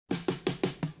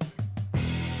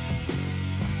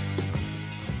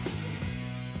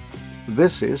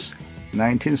This is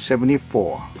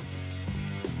 1974.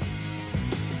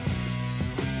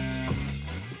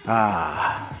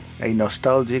 Ah, a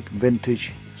nostalgic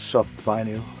vintage soft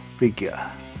vinyl figure.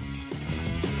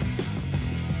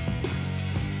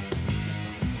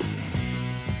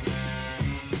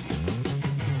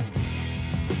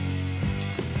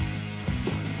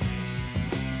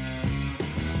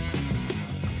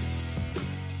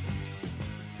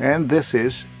 And this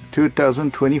is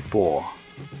 2024.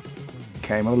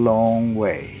 Came a long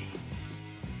way.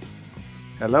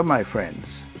 Hello my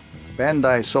friends.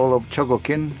 Bandai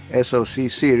soulofchogokin SoC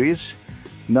series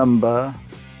number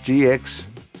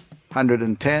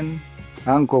GX-110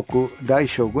 Ankoku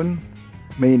Daishogun,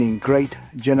 meaning Great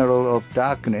General of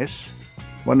Darkness,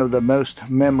 one of the most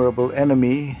memorable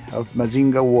enemy of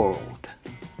Mazinger world.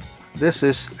 This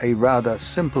is a rather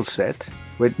simple set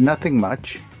with nothing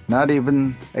much, not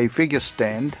even a figure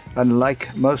stand,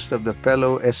 unlike most of the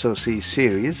fellow SoC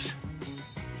series.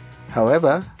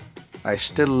 However, I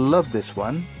still love this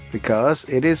one because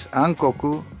it is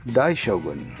Ankoku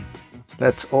Daishogun.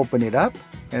 Let's open it up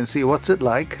and see what's it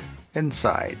like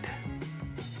inside.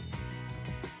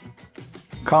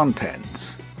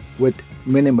 Contents with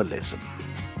minimalism.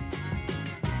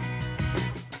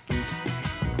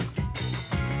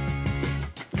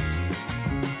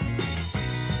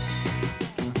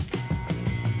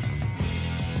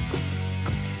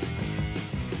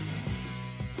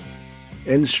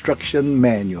 Instruction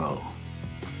manual.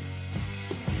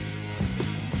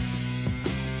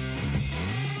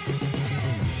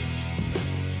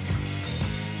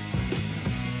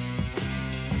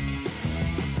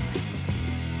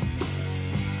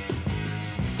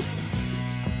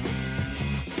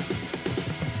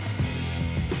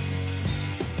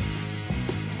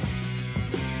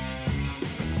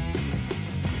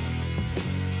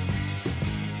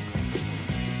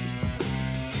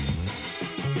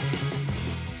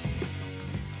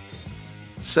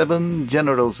 Seven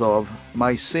Generals of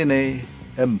Mycenae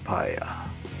Empire.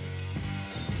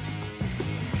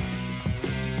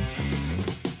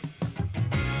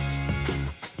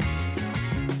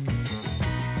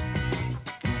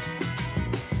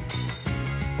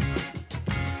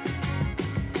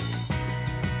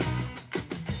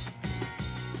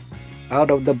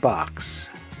 Out of the box.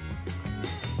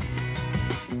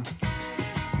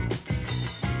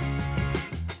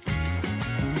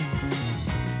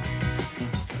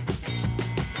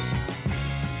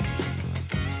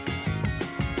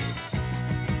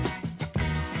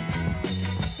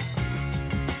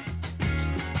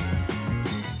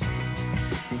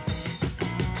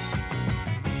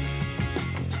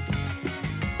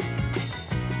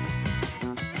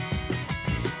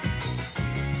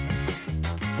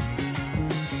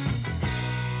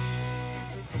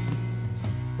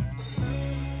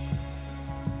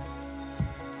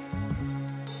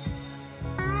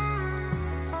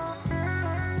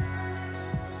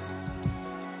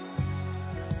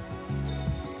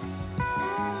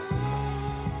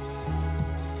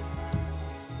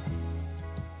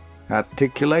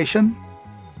 Articulation.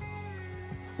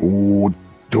 Oh,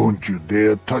 don't you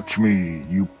dare touch me,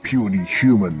 you puny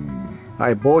human.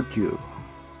 I bought you.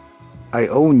 I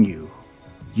own you,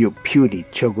 you puny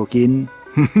Chogokin.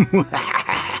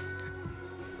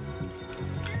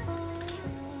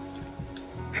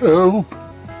 Help!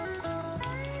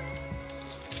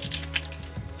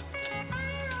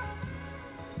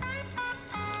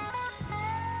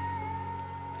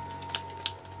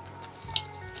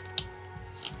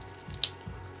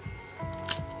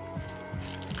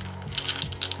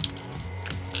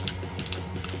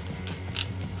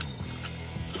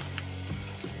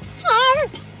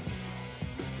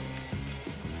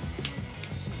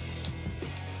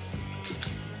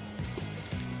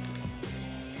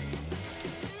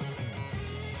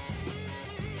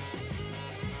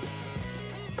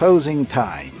 Posing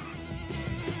time.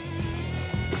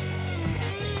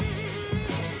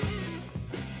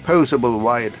 Posable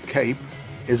wired cape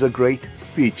is a great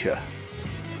feature.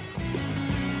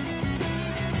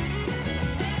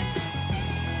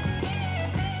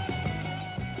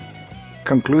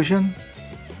 Conclusion?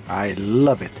 I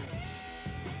love it.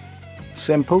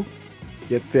 Simple,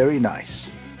 yet very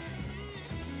nice.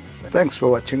 Thanks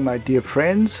for watching, my dear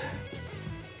friends.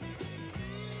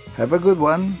 Have a good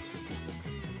one.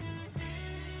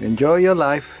 Enjoy your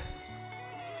life.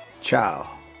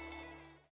 Ciao.